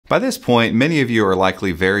By this point, many of you are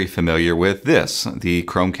likely very familiar with this, the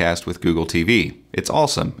Chromecast with Google TV. It's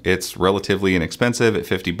awesome. It's relatively inexpensive at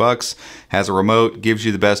 50 bucks, has a remote, gives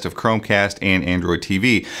you the best of Chromecast and Android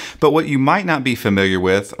TV. But what you might not be familiar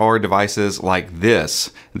with are devices like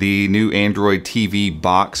this, the new Android TV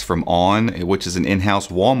box from Onn, which is an in-house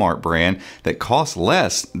Walmart brand that costs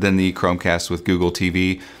less than the Chromecast with Google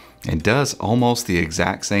TV and does almost the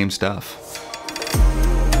exact same stuff.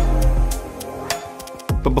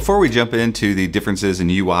 But before we jump into the differences in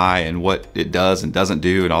UI and what it does and doesn't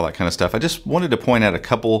do and all that kind of stuff, I just wanted to point out a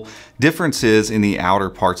couple differences in the outer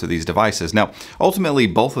parts of these devices. Now, ultimately,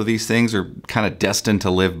 both of these things are kind of destined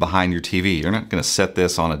to live behind your TV. You're not going to set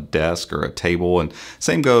this on a desk or a table, and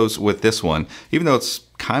same goes with this one. Even though it's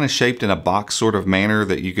kind of shaped in a box sort of manner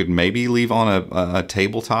that you could maybe leave on a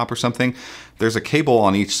tabletop or something, there's a cable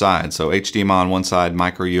on each side. So HDMI on one side,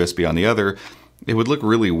 micro USB on the other. It would look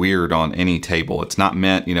really weird on any table. It's not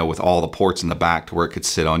meant, with all the ports in the back to where it could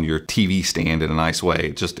sit on your TV stand in a nice way.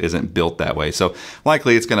 It just isn't built that way. So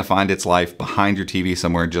likely it's going to find its life behind your TV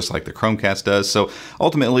somewhere, just like the Chromecast does. So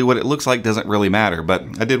ultimately what it looks like doesn't really matter, but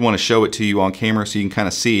I did want to show it to you on camera so you can kind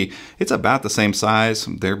of see it's about the same size.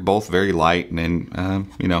 They're both very light and,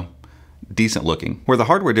 decent looking. Where the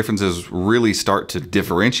hardware differences really start to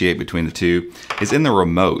differentiate between the two is in the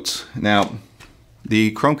remotes. Now,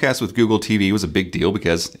 the Chromecast with Google TV was a big deal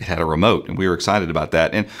because it had a remote, and we were excited about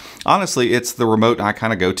that. And honestly, it's the remote I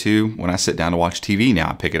kind of go to when I sit down to watch TV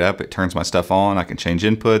now. I pick it up, it turns my stuff on, I can change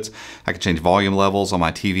inputs, I can change volume levels on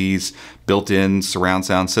my TV's built-in surround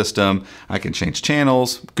sound system, I can change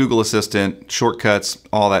channels, Google Assistant, shortcuts,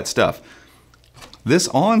 all that stuff. This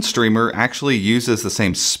Onn streamer actually uses the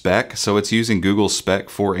same spec, so it's using Google's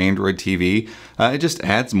spec for Android TV. It just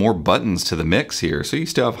adds more buttons to the mix here. So you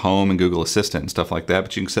still have Home and Google Assistant and stuff like that,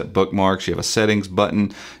 but you can set bookmarks, you have a settings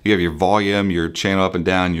button, you have your volume, your channel up and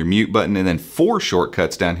down, your mute button, and then 4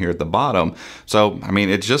 shortcuts down here at the bottom. So,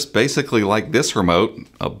 it's just basically like this remote,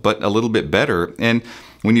 but a little bit better. And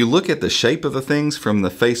when you look at the shape of the things from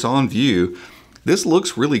the face-on view, this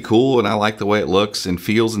looks really cool, and I like the way it looks and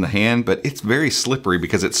feels in the hand, but it's very slippery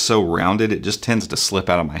because it's so rounded. It just tends to slip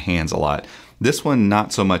out of my hands a lot. This one,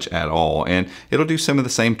 not so much at all, and it'll do some of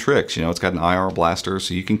the same tricks. It's got an IR blaster,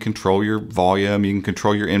 so you can control your volume, you can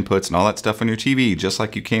control your inputs and all that stuff on your TV, just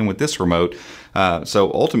like you can with this remote.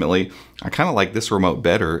 So ultimately, I kind of like this remote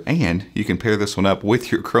better, and you can pair this one up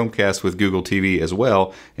with your Chromecast with Google TV as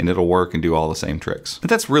well, and it'll work and do all the same tricks.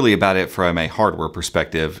 But that's really about it from a hardware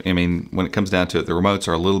perspective. When it comes down to it, the remotes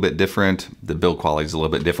are a little bit different, the build quality is a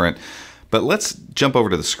little bit different, but let's jump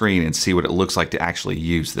over to the screen and see what it looks like to actually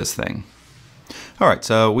use this thing. All right,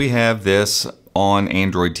 so we have this on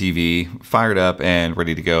Android TV, fired up and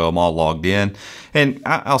ready to go. I'm all logged in. And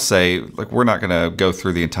I'll say, we're not gonna go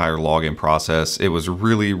through the entire login process. It was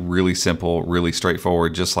really, really simple, really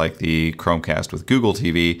straightforward, just like the Chromecast with Google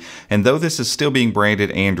TV. And though this is still being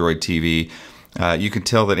branded Android TV, you can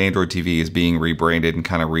tell that Android TV is being rebranded and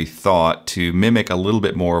kind of rethought to mimic a little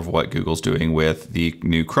bit more of what Google's doing with the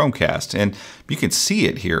new Chromecast. And you can see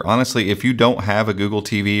it here. Honestly, if you don't have a Google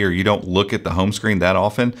TV or you don't look at the home screen that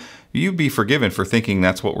often, you'd be forgiven for thinking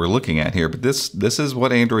that's what we're looking at here. But this is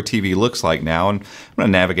what Android TV looks like now. And I'm going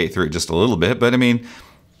to navigate through it just a little bit. But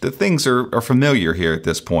the things are familiar here at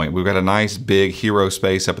this point. We've got a nice big hero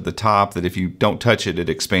space up at the top that if you don't touch it, it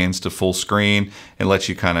expands to full screen and lets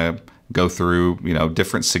you kind of go through,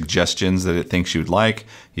 different suggestions that it thinks you'd like.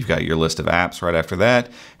 You've got your list of apps right after that.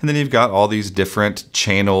 And then you've got all these different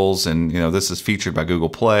channels, and this is featured by Google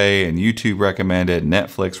Play and YouTube recommended,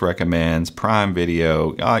 Netflix recommends, Prime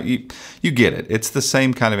Video. You get it. It's the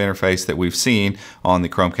same kind of interface that we've seen on the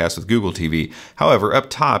Chromecast with Google TV. However, up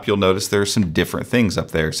top, you'll notice there's some different things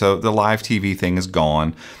up there. So the live TV thing is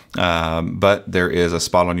gone. But there is a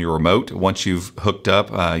spot on your remote once you've hooked up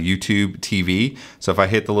YouTube TV. So if I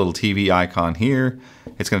hit the little TV icon here,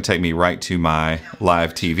 it's going to take me right to my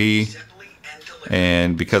live TV.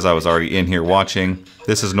 And because I was already in here watching,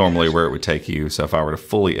 this is normally where it would take you. So if I were to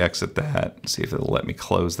fully exit that, see if it'll let me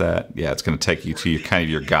close that. Yeah, it's going to take you to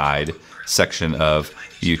your guide section of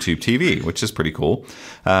YouTube TV, which is pretty cool.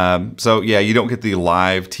 So yeah, you don't get the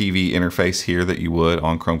live TV interface here that you would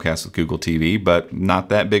on Chromecast with Google TV, but not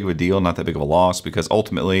that big of a deal, not that big of a loss, because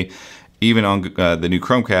ultimately, even on the new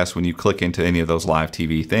Chromecast, when you click into any of those live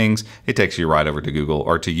TV things, it takes you right over to Google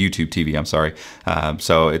or to YouTube TV, I'm sorry.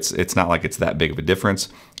 So it's not like it's that big of a difference.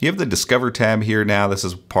 You have the Discover tab here now. This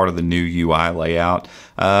is part of the new UI layout.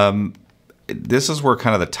 This is where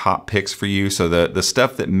kind of the top picks for you. So the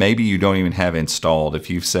stuff that maybe you don't even have installed. If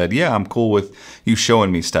you've said, yeah, I'm cool with you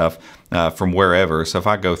showing me stuff from wherever. So if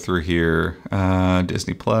I go through here,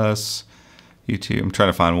 Disney Plus, YouTube. I'm trying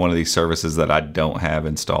to find one of these services that I don't have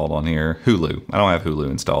installed on here. Hulu. I don't have Hulu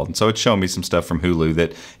installed. And so it's showing me some stuff from Hulu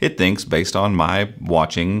that it thinks based on my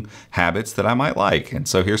watching habits that I might like. And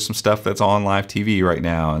so here's some stuff that's on live TV right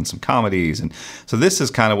now and some comedies. And so this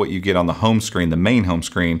is kind of what you get on the home screen, the main home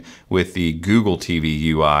screen with the Google TV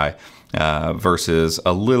UI. Versus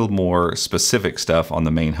a little more specific stuff on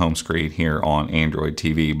the main home screen here on Android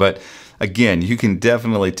TV. But again, you can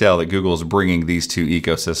definitely tell that Google is bringing these two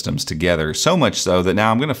ecosystems together, so much so that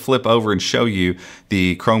now I'm going to flip over and show you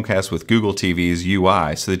the Chromecast with Google TV's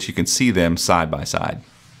UI so that you can see them side by side.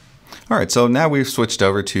 All right, so now we've switched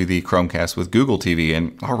over to the Chromecast with Google TV,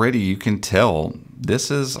 and already you can tell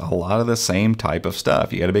this is a lot of the same type of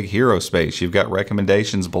stuff. You got a big hero space. You've got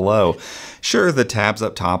recommendations below. Sure, the tabs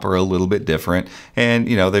up top are a little bit different, and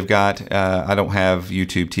you know they've got. I don't have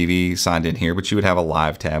YouTube TV signed in here, but you would have a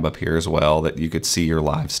live tab up here as well that you could see your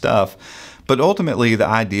live stuff. But ultimately, the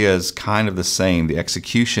idea is kind of the same. The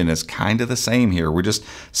execution is kind of the same here. We're just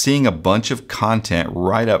seeing a bunch of content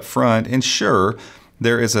right up front, and sure,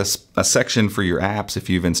 there is a section for your apps if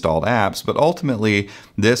you've installed apps, but ultimately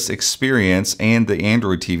this experience and the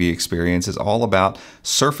Android TV experience is all about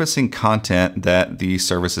surfacing content that the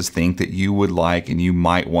services think that you would like and you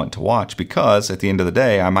might want to watch, because at the end of the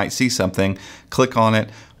day, I might see something, click on it,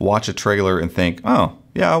 watch a trailer and think, oh,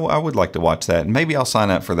 yeah, I would like to watch that. And maybe I'll sign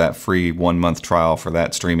up for that free 1-month trial for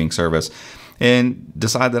that streaming service and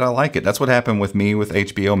decide that I like it. That's what happened with me with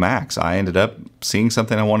HBO Max. I ended up seeing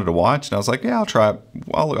something I wanted to watch, and I was like, yeah, I'll try it.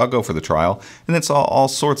 I'll go for the trial. And it's all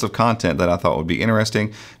sorts of content that I thought would be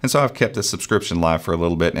interesting. And so I've kept this subscription live for a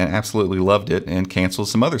little bit and absolutely loved it, and canceled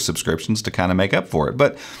some other subscriptions to kind of make up for it.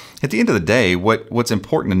 But at the end of the day, what's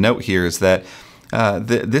important to note here is that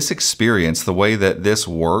this experience, the way that this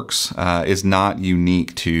works, is not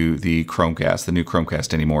unique to the Chromecast, the new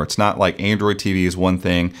Chromecast anymore. It's not like Android TV is one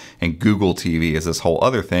thing and Google TV is this whole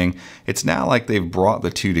other thing. It's now like they've brought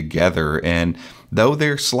the two together, and though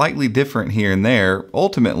they're slightly different here and there,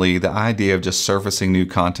 ultimately the idea of just surfacing new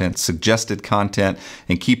content, suggested content,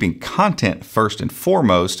 and keeping content first and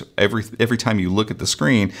foremost every time you look at the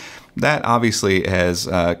screen, that obviously has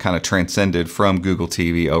kind of transcended from Google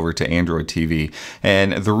TV over to Android TV.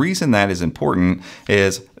 And the reason that is important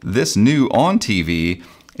is this new Onn TV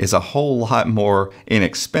is a whole lot more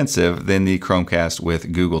inexpensive than the Chromecast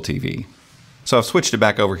with Google TV. So I've switched it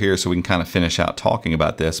back over here so we can kind of finish out talking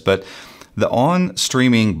about this. But the Onn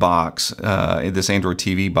streaming box, this Android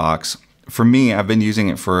TV box, for me, I've been using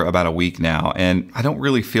it for about a week now, and I don't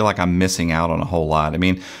really feel like I'm missing out on a whole lot. I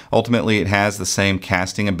mean, ultimately, it has the same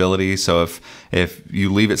casting ability, so if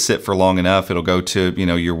you leave it sit for long enough, it'll go to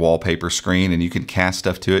your wallpaper screen, and you can cast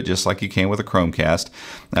stuff to it just like you can with a Chromecast.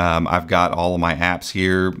 I've got all of my apps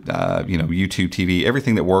here, YouTube TV,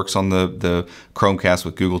 everything that works on the Chromecast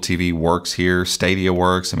with Google TV works here. Stadia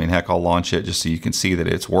works. I mean, heck, I'll launch it just so you can see that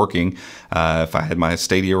it's working. If I had my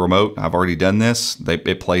Stadia remote, I've already done this.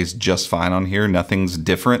 It plays just fine on here. Nothing's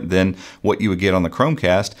different than what you would get on the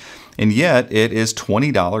Chromecast. And yet it is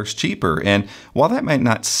 $20 cheaper. And while that might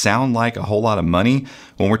not sound like a whole lot of money,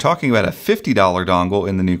 when we're talking about a $50 dongle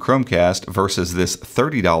in the new Chromecast versus this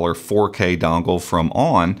 $30 4K dongle from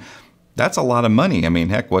Onn, that's a lot of money. I mean,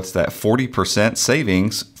 heck, what's that? 40%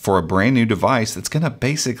 savings for a brand new device that's going to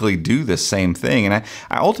basically do the same thing. And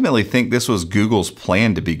I ultimately think this was Google's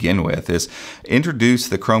plan to begin with, is introduce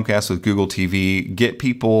the Chromecast with Google TV, get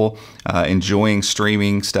people enjoying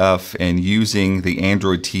streaming stuff and using the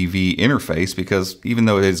Android TV interface, because even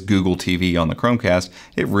though it is Google TV on the Chromecast,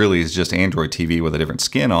 it really is just Android TV with a different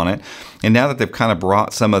skin on it. And now that they've kind of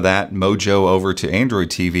brought some of that mojo over to Android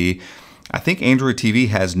TV, I think Android TV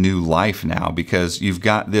has new life now, because you've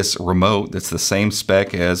got this remote that's the same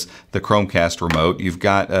spec as the Chromecast remote. You've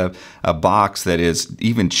got a box that is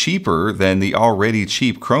even cheaper than the already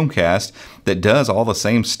cheap Chromecast that does all the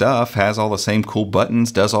same stuff, has all the same cool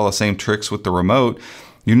buttons, does all the same tricks with the remote.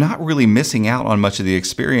 You're not really missing out on much of the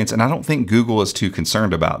experience, and I don't think Google is too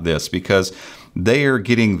concerned about this, because they are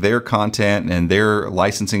getting their content and their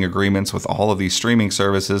licensing agreements with all of these streaming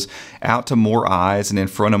services out to more eyes and in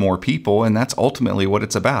front of more people, and that's ultimately what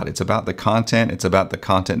it's about. It's about the content, it's about the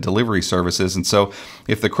content delivery services. And so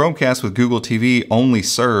if the Chromecast with Google TV only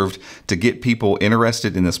served to get people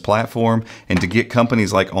interested in this platform and to get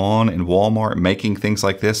companies like Onn and Walmart making things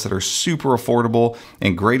like this that are super affordable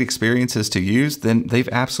and great experiences to use, then they've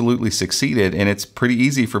absolutely succeeded. And it's pretty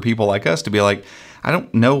easy for people like us to be like, I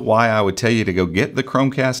don't know why I would tell you to go get the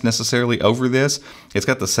Chromecast necessarily over this. It's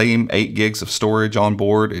got the same 8 gigs of storage on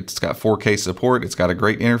board. It's got 4K support. It's got a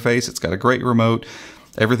great interface. It's got a great remote.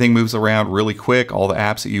 Everything moves around really quick. All the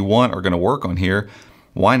apps that you want are going to work on here.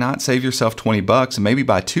 why not save yourself 20 bucks and maybe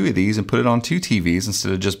buy 2 of these and put it on 2 TVs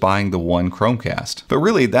instead of just buying the one Chromecast? But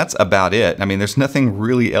really, that's about it. I mean, there's nothing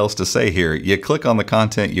really else to say here. You click on the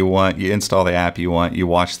content you want, you install the app you want, you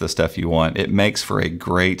watch the stuff you want. It makes for a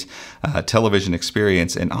great television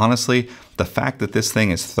experience. And honestly, the fact that this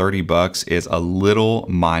thing is 30 bucks is a little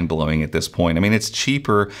mind-blowing at this point. I mean, it's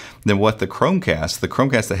cheaper than what the Chromecast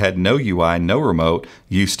that had no UI, no remote,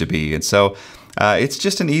 used to be. And so it's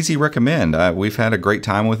just an easy recommend. We've had a great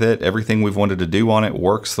time with it. Everything we've wanted to do on it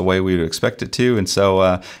works the way we would expect it to. And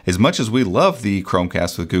so as much as we love the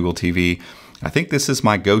Chromecast with Google TV, I think this is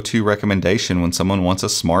my go-to recommendation when someone wants a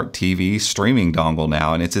smart TV streaming dongle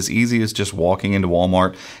now, and it's as easy as just walking into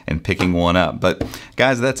Walmart and picking one up. But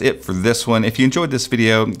guys, that's it for this one. If you enjoyed this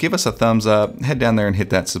video, give us a thumbs up, head down there and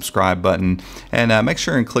hit that subscribe button, and make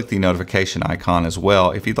sure and click the notification icon as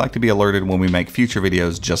well if you'd like to be alerted when we make future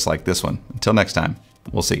videos just like this one. Until next time,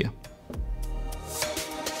 we'll see you.